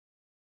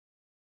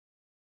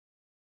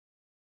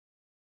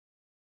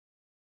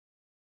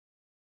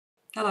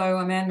Hello,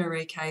 I'm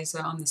Anne-Maree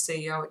Kaser. I'm the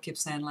CEO at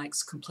Gippsland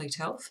Lakes Complete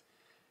Health,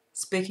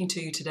 speaking to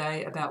you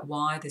today about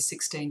why the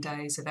 16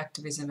 days of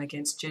activism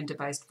against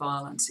gender-based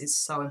violence is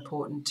so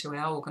important to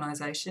our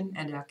organisation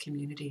and our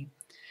community.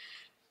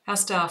 Our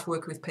staff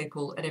work with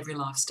people at every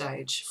life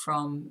stage,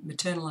 from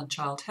maternal and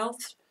child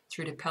health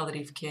through to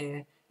palliative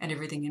care and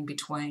everything in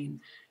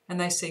between, and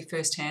they see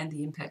firsthand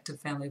the impact of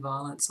family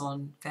violence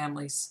on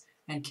families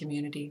and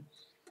community.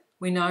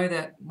 We know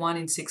that 1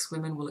 in 6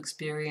 women will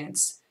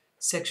experience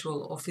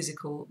sexual or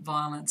physical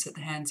violence at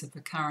the hands of a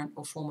current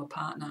or former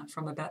partner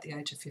from about the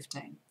age of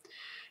 15,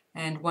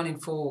 and 1 in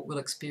 4 will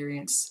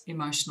experience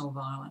emotional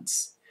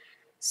violence.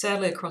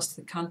 Sadly, across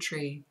the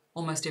country,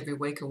 almost every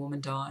week a woman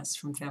dies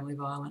from family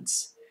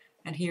violence,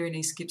 and here in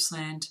East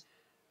Gippsland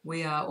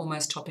we are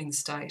almost topping the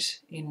state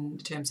in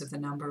terms of the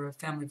number of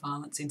family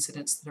violence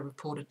incidents that are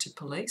reported to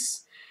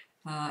police,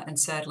 and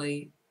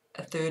sadly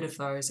a third of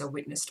those are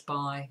witnessed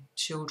by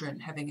children,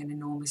 having an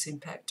enormous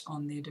impact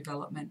on their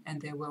development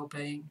and their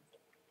well-being.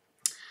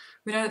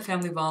 We know that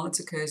family violence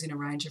occurs in a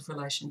range of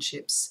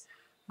relationships,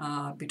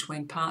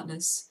 between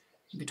partners,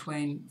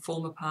 between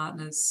former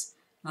partners,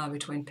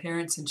 between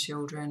parents and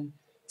children,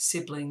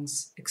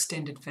 siblings,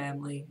 extended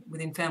family,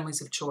 within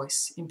families of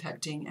choice,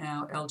 impacting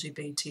our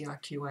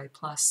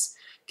LGBTIQA+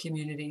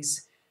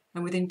 communities,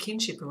 and within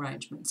kinship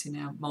arrangements in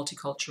our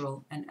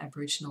multicultural and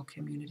Aboriginal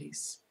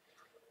communities.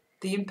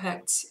 The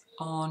impacts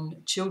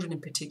on children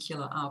in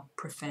particular are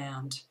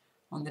profound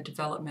on the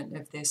development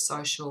of their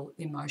social,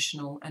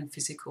 emotional and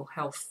physical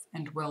health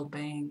and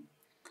well-being.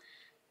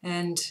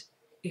 And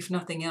if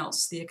nothing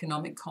else, the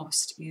economic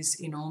cost is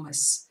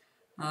enormous,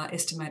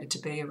 estimated to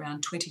be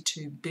around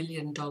 $22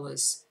 billion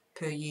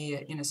per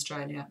year in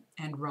Australia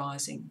and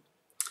rising.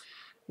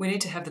 We need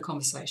to have the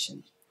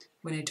conversation.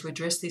 We need to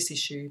address this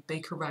issue,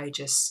 be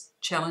courageous,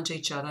 challenge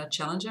each other,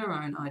 challenge our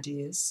own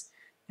ideas,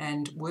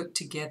 and work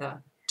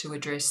together to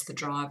address the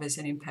drivers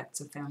and impacts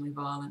of family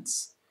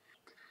violence.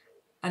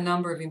 A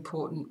number of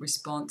important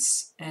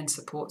response and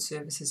support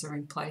services are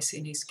in place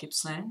in East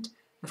Gippsland.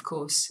 Of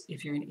course,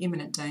 if you're in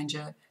imminent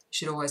danger, you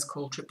should always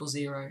call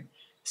 000.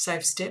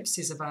 Safe Steps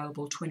is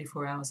available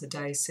 24 hours a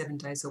day, 7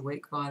 days a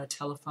week via the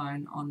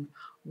telephone on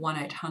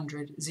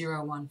 1800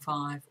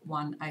 015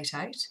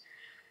 188.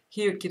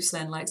 Here at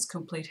Gippsland Lakes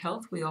Complete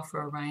Health, we offer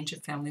a range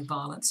of family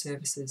violence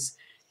services,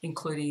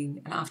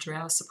 including an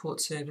after-hours support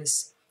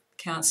service,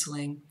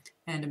 counselling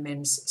and a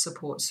men's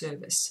support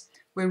service.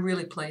 We're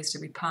really pleased to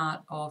be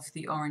part of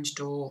the Orange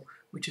Door,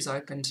 which was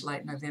opened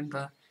late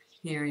November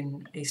here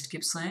in East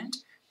Gippsland,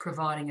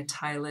 providing a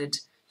tailored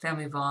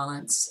family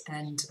violence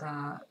and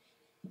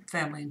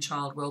family and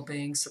child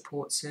wellbeing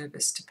support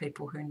service to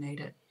people who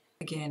need it.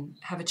 Again,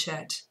 have a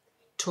chat,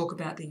 talk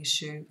about the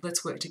issue.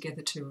 Let's work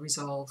together to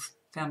resolve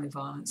family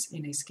violence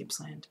in East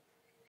Gippsland.